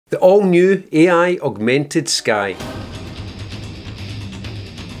The all-new AI Augmented Sky.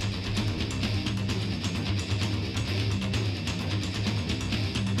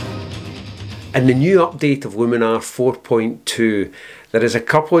 In the new update of Luminar 4.2, there is a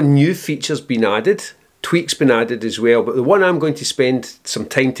couple of new features being added, tweaks been added as well, but the one I'm going to spend some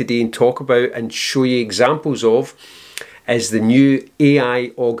time today and talk about and show you examples of is the new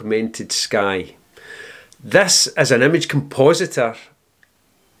AI Augmented Sky. This, as an image compositor,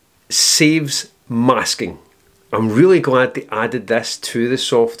 saves masking. I'm really glad they added this to the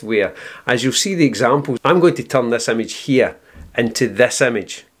software. As you'll see the examples, I'm going to turn this image here into this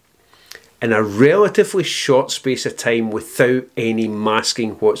image in a relatively short space of time without any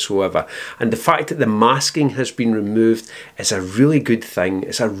masking whatsoever. And the fact that the masking has been removed is a really good thing.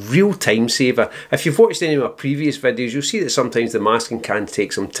 It's a real time saver. If you've watched any of my previous videos, you'll see that sometimes the masking can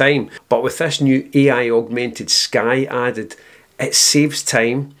take some time. But with this new AI Augmented Sky added, it saves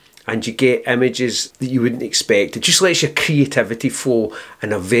time and you get images that you wouldn't expect. It just lets your creativity flow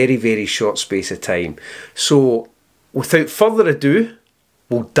in a very, very short space of time. So without further ado,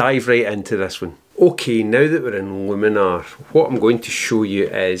 we'll dive right into this one. Okay, now that we're in Luminar, what I'm going to show you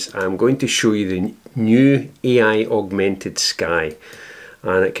is I'm going to show you the new AI Augmented Sky.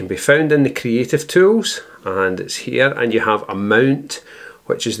 And it can be found in the creative tools, and it's here, and you have amount,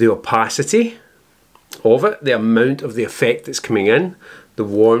 which is the opacity of it, the amount of the effect that's coming in, the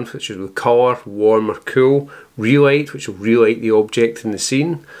warmth, which is the colour, warm or cool, relight, which will relight the object in the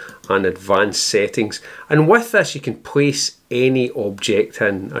scene, and advanced settings. And with this you can place any object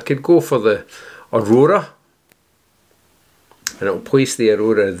in. I could go for the aurora and it'll place the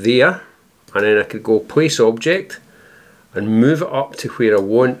aurora there, and then I could go place object and move it up to where I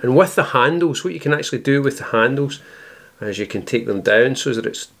want. And with the handles, what you can actually do with the handles is you can take them down so that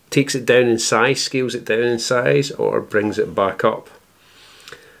it takes it down in size, scales it down in size, or brings it back up.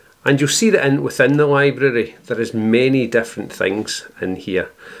 And you'll see that within the library there is many different things in here.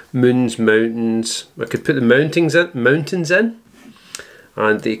 Moons, mountains. I could put the mountains in,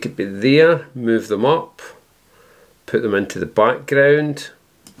 and they could be there, move them up, put them into the background,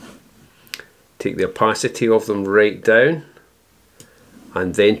 take the opacity of them right down,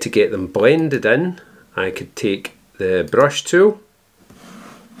 and then to get them blended in, I could take the brush tool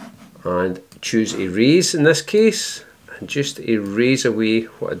and choose erase in this case, and just erase away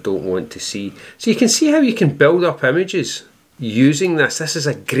what I don't want to see. So you can see how you can build up images using this. This is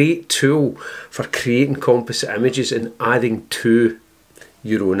a great tool for creating composite images and adding to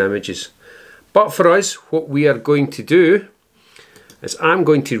your own images. But for us, what we are going to do is I'm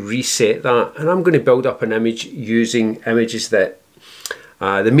going to reset that, and I'm going to build up an image using images that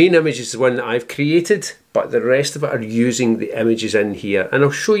the main image is the one that I've created, but the rest of it are using the images in here. And I'll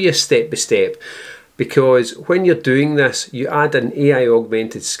show you step by step, because when you're doing this, you add an AI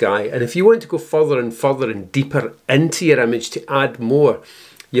Augmented Sky, and if you want to go further and further and deeper into your image to add more,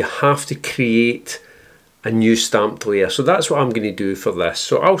 you have to create a new stamped layer. So that's what I'm going to do for this.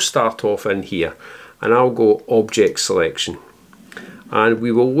 So I'll start off in here, and I'll go Object Selection, and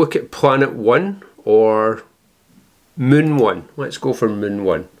we will look at Planet 1 or Moon 1. Let's go for Moon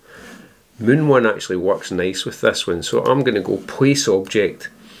 1. Moon 1 actually works nice with this one, so I'm going to go Place Object,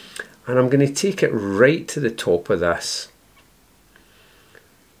 and I'm going to take it right to the top of this,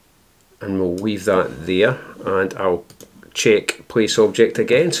 and we'll leave that there, and I'll check Place Object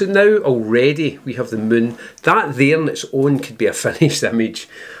again. So now already we have the moon. That there on its own could be a finished image,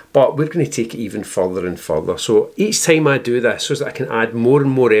 but we're going to take it even further and further. So each time I do this, so that I can add more and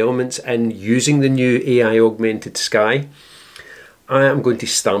more elements in using the new AI Augmented Sky, I am going to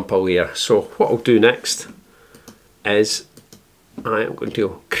stamp a layer. So what I'll do next is I am going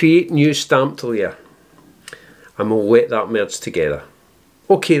to create new stamped layer, and we'll let that merge together.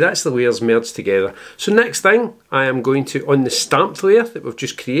 Okay, that's the layers merged together. So next thing, I am going to, on the stamped layer that we've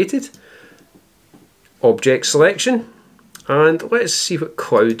just created, Object Selection, and let's see what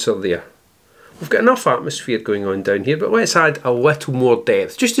clouds are there. We've got enough atmosphere going on down here, but let's add a little more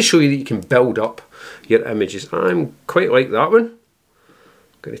depth, just to show you that you can build up your images. I'm quite like that one.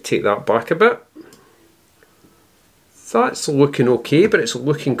 I'm going to take that back a bit. That's looking okay, but it's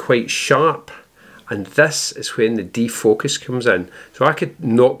looking quite sharp. And this is when the defocus comes in. So I could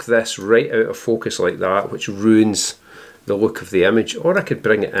knock this right out of focus like that, which ruins the look of the image. Or I could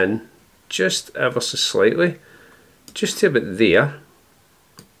bring it in just ever so slightly, just to about there.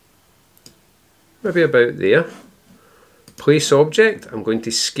 Maybe about there. Place Object, I'm going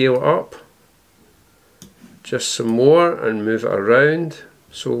to scale it up just some more and move it around.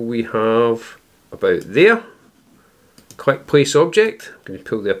 So we have about there. Click Place Object, I'm going to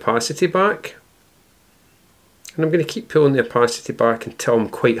pull the opacity back. And I'm going to keep pulling the opacity back until I'm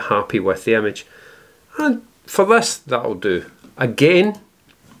quite happy with the image. And for this, that'll do. Again,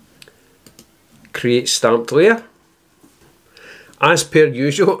 create stamped layer. As per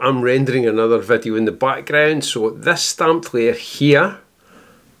usual, I'm rendering another video in the background, so this stamped layer here,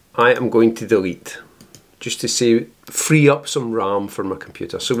 I am going to delete, just to say, free up some RAM for my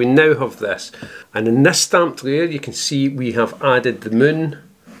computer. So we now have this. And in this stamped layer, you can see we have added the moon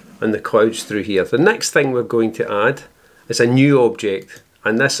and the clouds through here. The next thing we're going to add is a new object.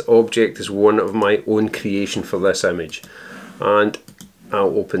 And this object is one of my own creation for this image. And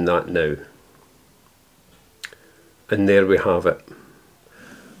I'll open that now. And there we have it.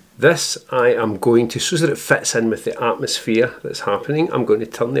 This I am going to, so that it fits in with the atmosphere that's happening, I'm going to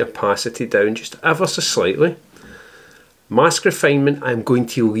turn the opacity down just ever so slightly. Mask refinement I'm going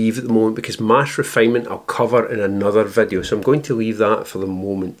to leave at the moment, because mask refinement I'll cover in another video. So I'm going to leave that for the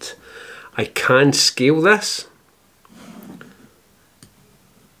moment. I can scale this,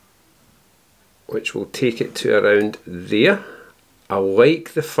 which will take it to around there. I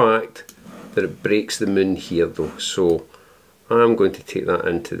like the fact that it breaks the moon here though, so I'm going to take that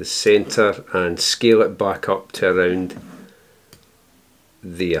into the centre and scale it back up to around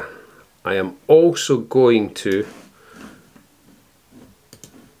there. I am also going to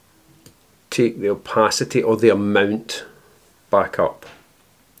take the opacity or the amount back up.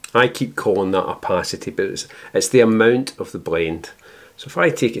 I keep calling that opacity, but it's the amount of the blend. So if I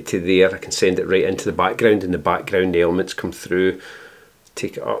take it to there, I can send it right into the background and the background elements come through.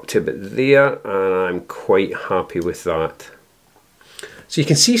 Take it up to about there, and I'm quite happy with that. So you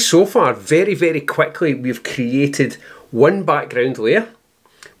can see so far, very, very quickly, we've created one background layer.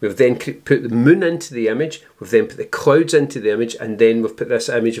 We've then put the moon into the image. We've then put the clouds into the image, and then we've put this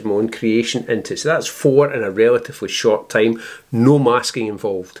image of my own creation into it. So that's 4 in a relatively short time, no masking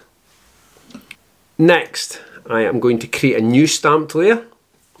involved. Next, I am going to create a new stamped layer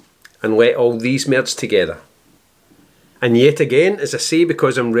and let all these merge together. And yet again, as I say,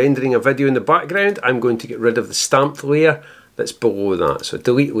 because I'm rendering a video in the background, I'm going to get rid of the stamped layer that's below that. So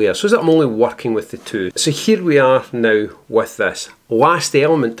delete layer, so that I'm only working with the two. So here we are now with this. Last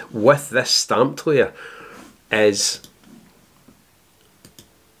element with this stamped layer is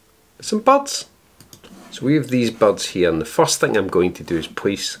some birds. So we have these birds here, and the first thing I'm going to do is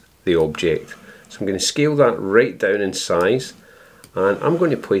place the object. So I'm going to scale that right down in size, and I'm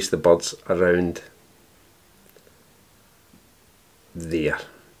going to place the birds around there,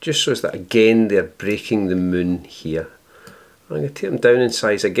 just so that again they're breaking the moon here. I'm going to take them down in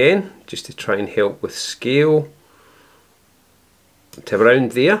size again, just to try and help with scale, to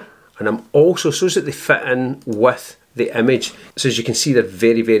around there. And I'm also, so that they fit in with the image. So as you can see, they're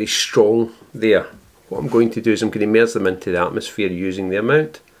very, very strong there. What I'm going to do is I'm going to merge them into the atmosphere using the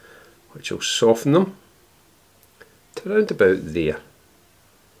amount, which will soften them to around about there.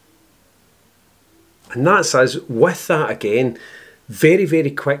 And that's us. With that again, very,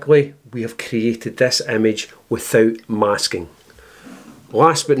 very quickly, we have created this image without masking.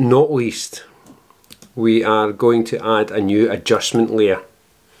 Last but not least, we are going to add a new adjustment layer.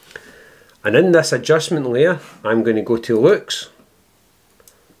 And in this adjustment layer, I'm going to go to looks,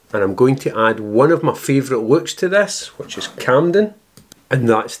 and I'm going to add one of my favourite looks to this, which is Camden, and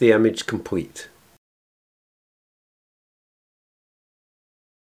that's the image complete.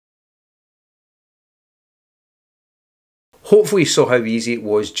 Hopefully you saw how easy it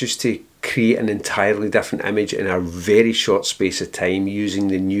was just to create an entirely different image in a very short space of time using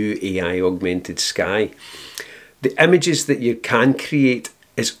the new AI Augmented Sky. The images that you can create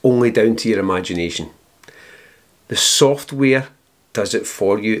is only down to your imagination. The software does it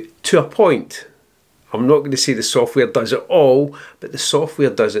for you to a point. I'm not going to say the software does it all, but the software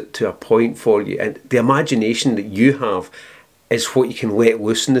does it to a point for you, and the imagination that you have is what you can let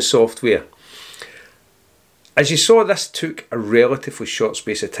loose in the software. As you saw, this took a relatively short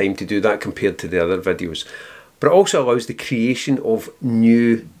space of time to do that compared to the other videos, but it also allows the creation of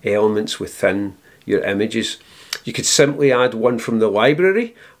new elements within your images. You could simply add one from the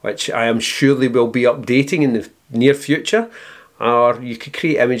library, which I am sure they will be updating in the near future, or you could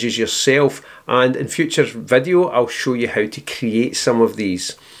create images yourself, and in future video I'll show you how to create some of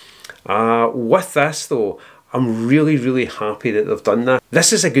these. With this though, I'm really happy that they've done that.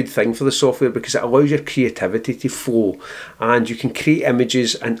 This is a good thing for the software because it allows your creativity to flow, and you can create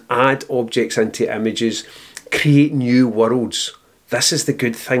images and add objects into images, create new worlds. This is the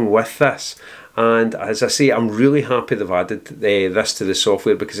good thing with this. And as I say, I'm really happy they've added this to the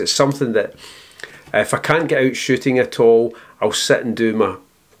software, because it's something that if I can't get out shooting at all, I'll sit and do my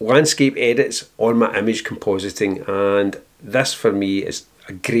landscape edits on my image compositing, and this for me is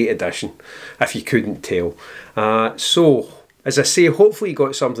a great addition, if you couldn't tell. So, as I say, hopefully you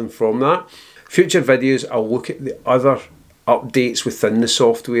got something from that. Future videos, I'll look at the other updates within the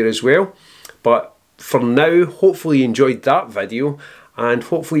software as well. But for now, hopefully you enjoyed that video, and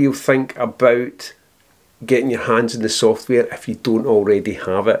hopefully you'll think about getting your hands in the software if you don't already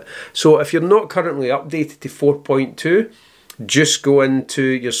have it. So if you're not currently updated to 4.2, just go into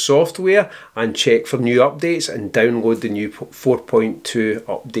your software and check for new updates and download the new 4.2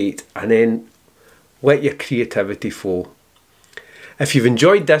 update, and then let your creativity flow. If you've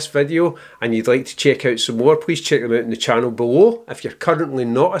enjoyed this video and you'd like to check out some more, please check them out in the channel below. If you're currently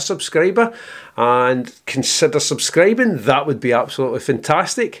not a subscriber, and consider subscribing, that would be absolutely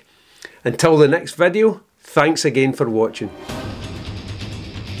fantastic. Until the next video, thanks again for watching.